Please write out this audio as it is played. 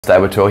Today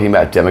we're talking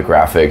about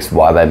demographics,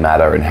 why they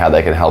matter, and how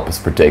they can help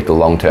us predict the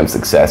long-term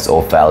success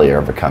or failure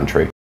of a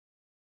country.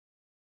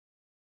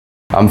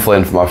 I'm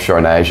Flynn from Offshore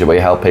in Asia. We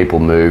help people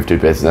move, do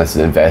business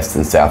and invest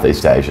in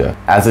Southeast Asia.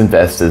 As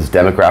investors,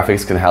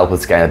 demographics can help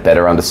us gain a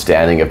better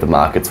understanding of the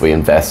markets we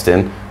invest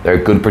in.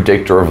 They're a good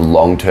predictor of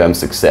long-term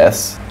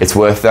success. It's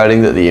worth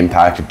noting that the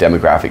impact of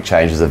demographic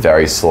changes are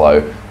very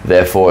slow.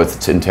 Therefore,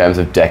 it's in terms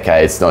of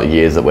decades, not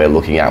years, that we're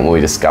looking at when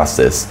we discuss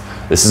this.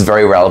 This is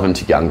very relevant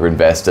to younger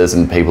investors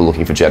and people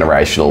looking for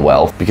generational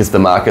wealth, because the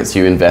markets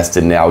you invest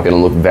in now are going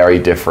to look very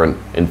different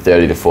in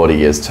 30 to 40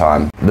 years'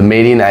 time. The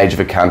median age of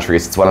a country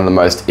is one of the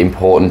most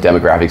important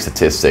demographic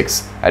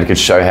statistics and could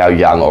show how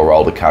young or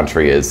old a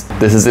country is.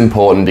 This is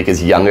important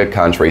because younger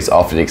countries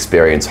often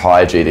experience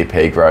higher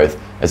GDP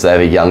growth as they have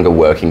a younger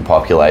working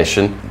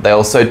population. They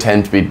also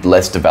tend to be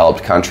less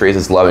developed countries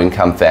as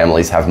low-income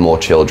families have more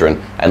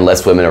children and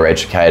less women are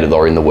educated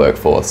or in the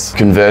workforce.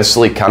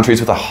 Conversely, countries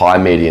with a high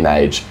median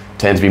age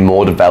tend to be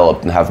more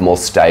developed and have more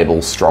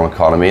stable, strong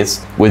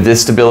economies. With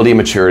this stability and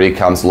maturity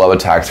comes lower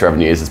tax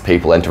revenues as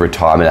people enter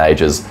retirement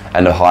ages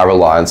and a high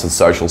reliance on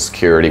social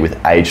security,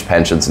 with age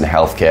pensions and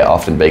healthcare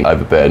often being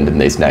overburdened in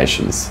these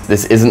nations.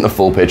 This isn't the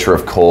full picture,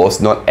 of course.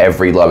 Not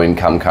every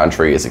low-income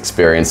country is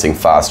experiencing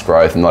fast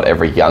growth, and not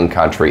every young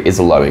country is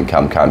a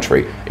low-income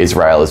country.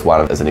 Israel is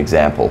one as an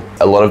example.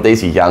 A lot of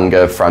these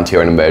younger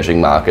frontier and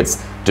emerging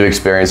markets do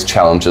experience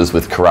challenges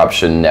with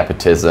corruption,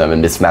 nepotism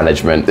and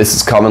mismanagement. This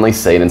is commonly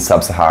seen in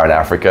sub-Saharan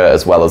Africa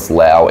as well as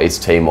Laos,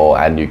 East Timor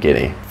and New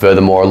Guinea.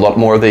 Furthermore, a lot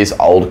more of these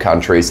old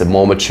countries are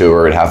more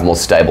mature and have more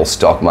stable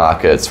stock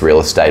markets, real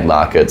estate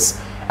markets,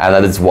 and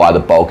that is why the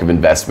bulk of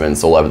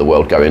investments all over the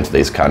world go into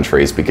these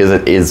countries, because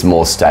it is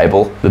more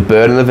stable. The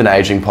burden of an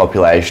aging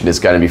population is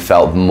going to be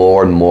felt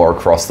more and more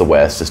across the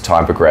West as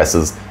time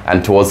progresses,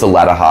 and towards the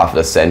latter half of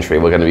the century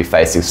we're going to be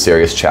facing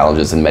serious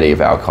challenges in many of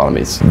our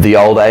economies. The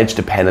old age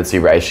dependency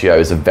ratio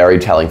is a very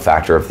telling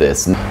factor of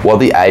this. What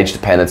the age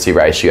dependency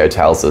ratio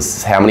tells us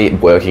is how many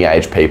working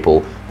age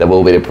people there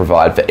will be to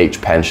provide for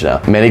each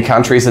pensioner. Many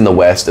countries in the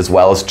West, as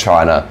well as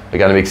China, are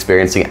going to be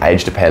experiencing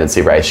age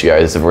dependency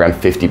ratios of around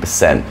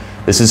 50%.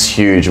 This is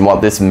huge, and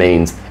what this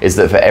means is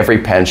that for every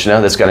pensioner,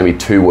 there's going to be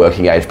 2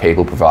 working age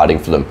people providing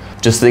for them.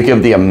 Just think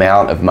of the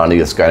amount of money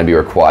that's going to be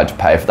required to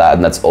pay for that,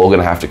 and that's all going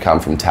to have to come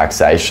from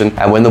taxation.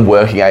 And when the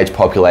working age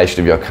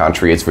population of your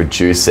country is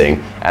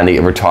reducing and the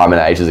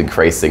retirement age is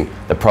increasing,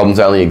 the problem's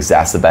only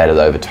exacerbated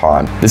over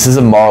time. This is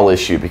a moral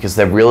issue because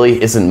there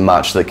really isn't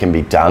much that can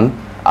be done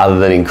other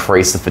than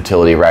increase the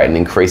fertility rate and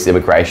increase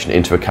immigration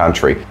into a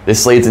country.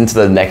 This leads into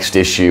the next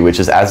issue, which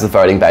is as the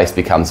voting base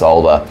becomes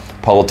older,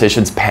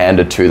 politicians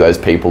pander to those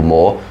people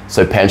more,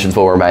 so pensions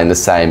will remain the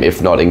same,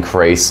 if not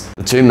increase.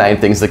 The 2 main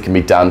things that can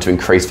be done to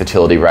increase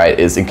fertility rate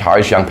is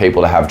encourage young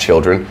people to have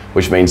children,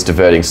 which means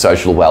diverting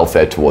social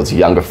welfare towards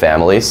younger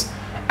families,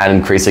 and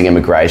increasing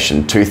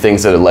immigration, 2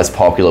 things that are less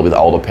popular with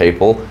older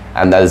people,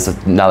 and that is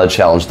another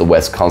challenge the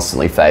West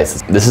constantly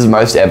faces. This is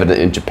most evident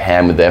in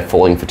Japan with their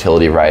falling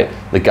fertility rate.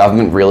 The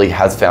government really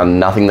has found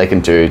nothing they can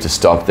do to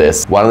stop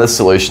this. One of the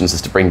solutions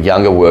is to bring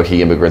younger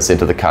working immigrants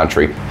into the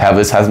country. However,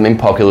 this hasn't been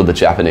popular with the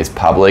Japanese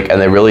public, and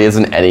there really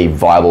isn't any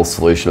viable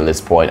solution at this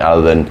point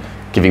other than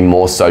giving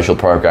more social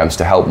programs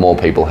to help more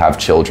people have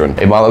children.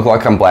 It might look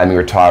like I'm blaming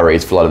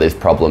retirees for a lot of these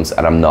problems,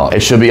 and I'm not.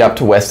 It should be up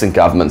to Western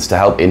governments to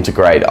help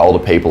integrate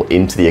older people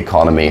into the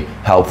economy,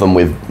 help them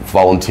with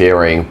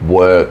volunteering,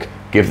 work,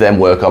 give them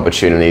work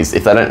opportunities.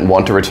 If they don't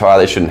want to retire,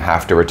 they shouldn't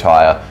have to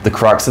retire. The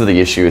crux of the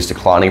issue is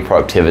declining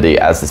productivity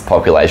as this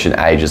population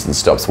ages and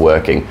stops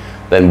working.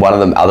 Then one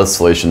of the other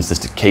solutions is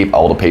to keep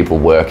older people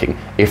working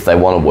if they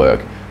want to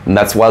work. And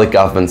that's why the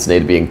governments need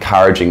to be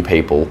encouraging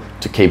people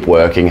to keep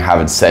working, have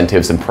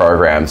incentives and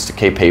programs to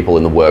keep people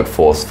in the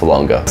workforce for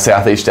longer.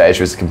 Southeast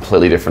Asia is a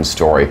completely different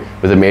story.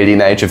 With a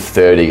median age of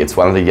 30, it's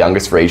one of the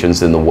youngest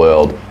regions in the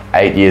world,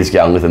 8 years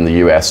younger than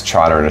the US,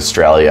 China and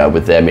Australia,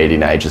 with their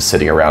median ages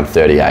sitting around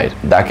 38.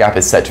 That gap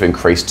is set to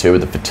increase too,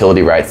 with the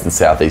fertility rates in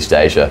Southeast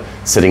Asia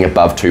sitting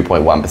above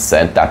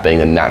 2.1%, that being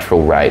the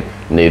natural rate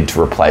needed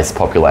to replace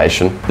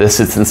population. This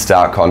sits in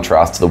stark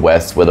contrast to the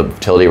West, where the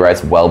fertility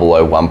rate's well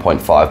below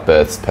 1.5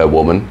 births per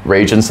woman.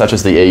 Regions such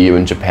as the EU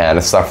and Japan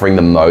are suffering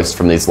the most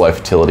from these low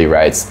fertility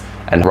rates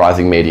and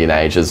rising median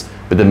ages,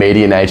 with the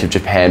median age of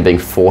Japan being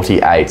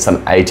 48,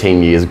 some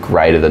 18 years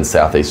greater than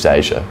Southeast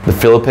Asia. The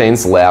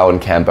Philippines, Laos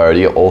and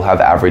Cambodia all have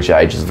average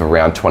ages of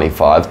around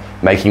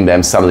 25, making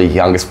them some of the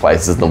youngest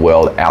places in the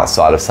world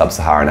outside of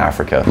sub-Saharan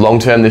Africa. Long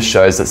term, this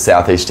shows that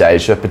Southeast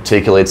Asia,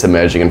 particularly its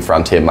emerging and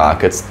frontier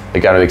markets, are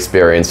going to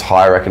experience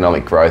higher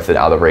economic growth than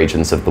other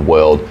regions of the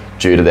world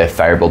due to their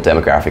favourable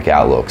demographic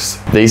outlooks.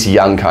 These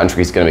young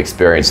countries are going to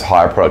experience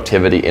higher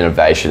productivity,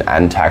 innovation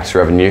and tax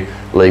revenue,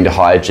 leading to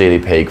higher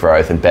GDP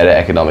growth and better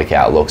economic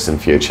outlooks in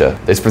future.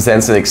 This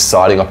presents an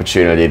exciting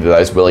opportunity to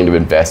those willing to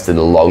invest in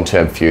the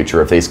long-term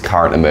future of these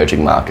current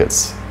emerging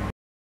markets.